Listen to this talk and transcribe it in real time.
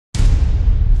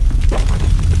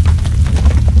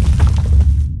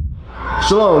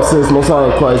Shalom, sis. Most High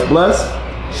in Christ bless.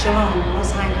 Shalom,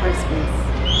 Most High in Christ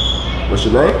bless. What's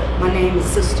your name? My name is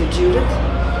Sister Judith.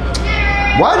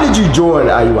 Why did you join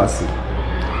IUIC?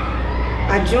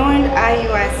 I joined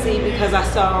IUIC because I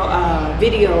saw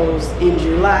videos in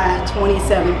July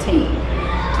 2017.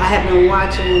 I had been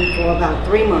watching for about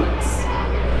 3 months,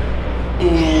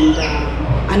 and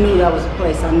I knew that was a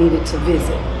place I needed to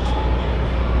visit.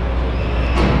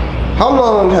 How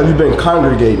long have you been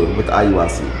congregating with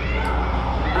IUIC?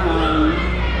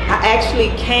 I actually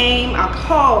I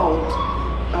called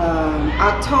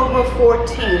October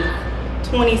 14th,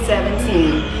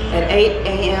 2017 at 8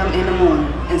 a.m. in the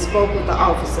morning and spoke with the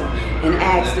officer and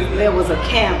asked if there was a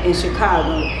camp in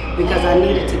Chicago because I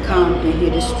needed to come and hear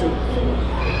this truth.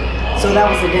 So that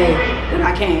was the day that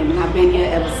I came, and I've been here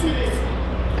ever since.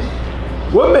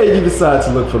 What made you decide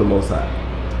to look for the Most High?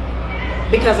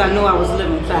 Because I knew I was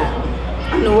living foul.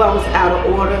 I knew I was out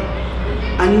of order.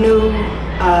 I knew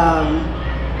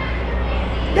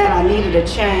that I needed a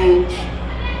change,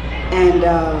 and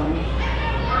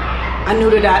I knew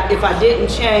that if I didn't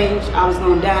change, I was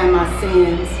going to die in my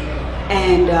sins,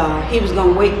 and he was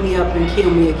going to wake me up and kill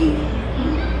me again.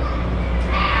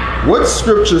 What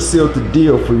scripture sealed the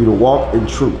deal for you to walk in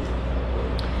truth?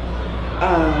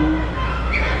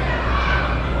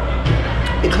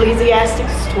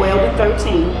 Ecclesiastes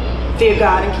 12:13. Fear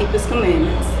God and keep His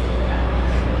commandments.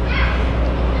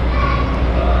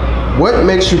 What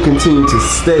makes you continue to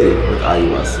stay with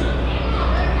IUIC?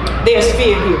 There's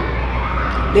fear here.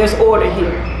 There's order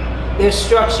here. There's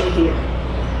structure here.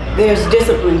 There's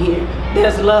discipline here.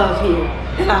 There's love here.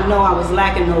 And I know I was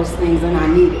lacking those things and I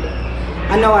needed it.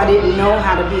 I know I didn't know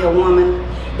how to be a woman.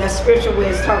 That scripture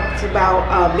where it talks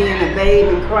about being a babe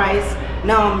in Christ,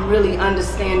 now I'm really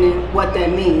understanding what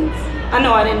that means. I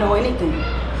know I didn't know anything.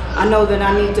 I know that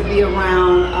I need to be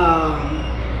around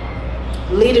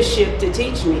leadership to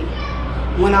teach me.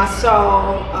 When I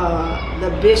saw the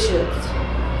bishops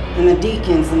and the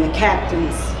deacons and the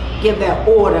captains give that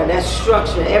order, that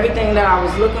structure, everything that I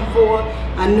was looking for,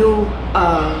 I knew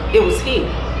it was here.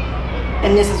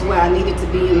 And this is where I needed to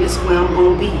be, and this is where I'm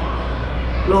going to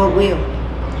be. Lord will.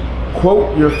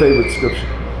 Quote your favorite scripture.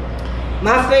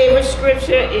 My favorite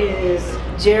scripture is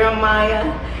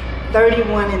Jeremiah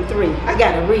 31:3. I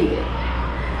got to read it.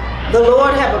 The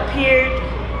Lord have appeared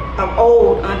of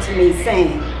old unto me,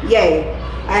 saying, Yea,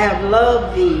 I have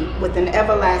loved thee with an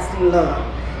everlasting love.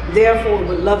 Therefore,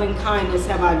 with loving kindness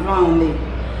have I drawn thee.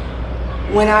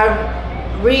 When I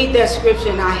read that scripture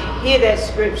and I hear that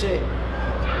scripture,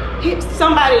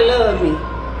 somebody loved me.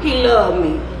 He loved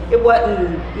me. It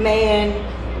wasn't man,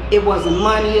 it wasn't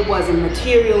money, it wasn't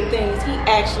material things. He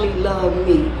actually loved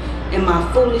me in my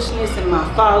foolishness, in my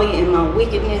folly, in my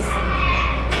wickedness.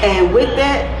 And with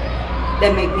that,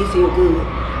 that made me feel good,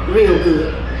 real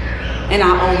good. And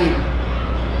I owe him.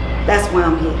 That's why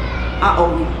I'm here. I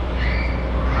owe him.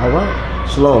 All right.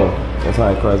 Shalom. Most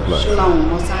High in Christ bless. Shalom.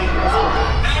 Most High in Christ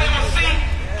bless.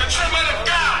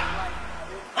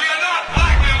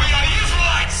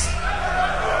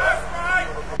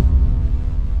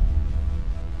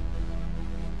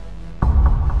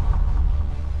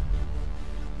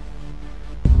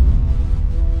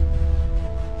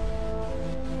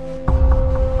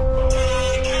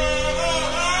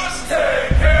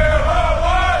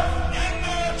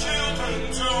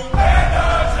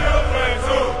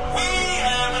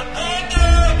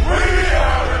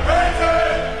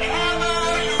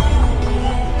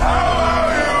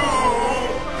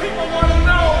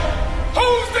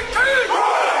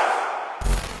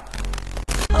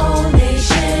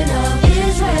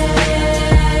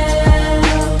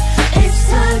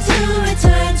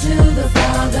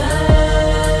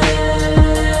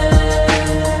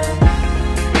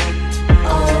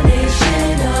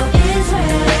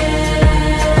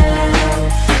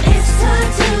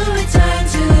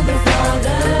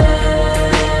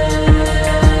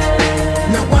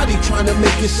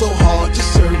 It's so hard to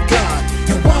serve God.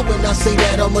 And why when I say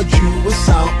that I'm a Jew, it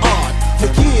sound odd? For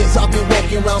years I've been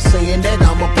walking around saying that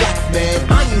I'm a black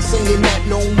man. I ain't saying that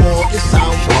no more, it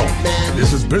sounds wrong, man.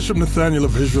 This is Bishop Nathaniel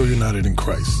of Israel United in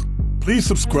Christ. Please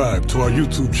subscribe to our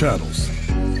YouTube channels.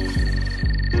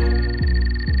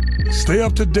 Stay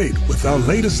up to date with our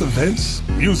latest events,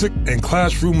 music, and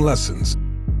classroom lessons.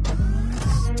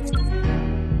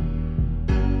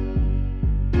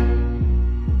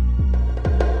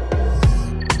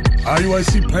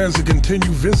 IUIC plans to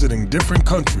continue visiting different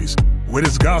countries where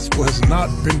this gospel has not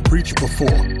been preached before.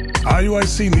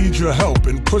 IUIC needs your help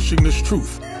in pushing this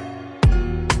truth.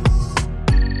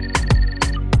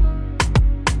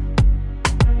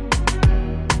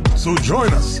 So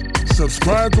join us.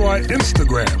 Subscribe to our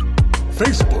Instagram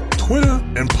Facebook, Twitter,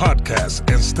 and podcasts,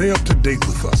 and stay up to date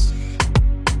with us.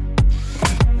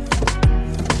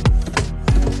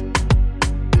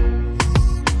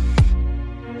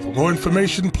 For more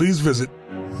information, please visit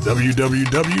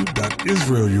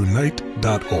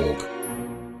www.israelunite.org.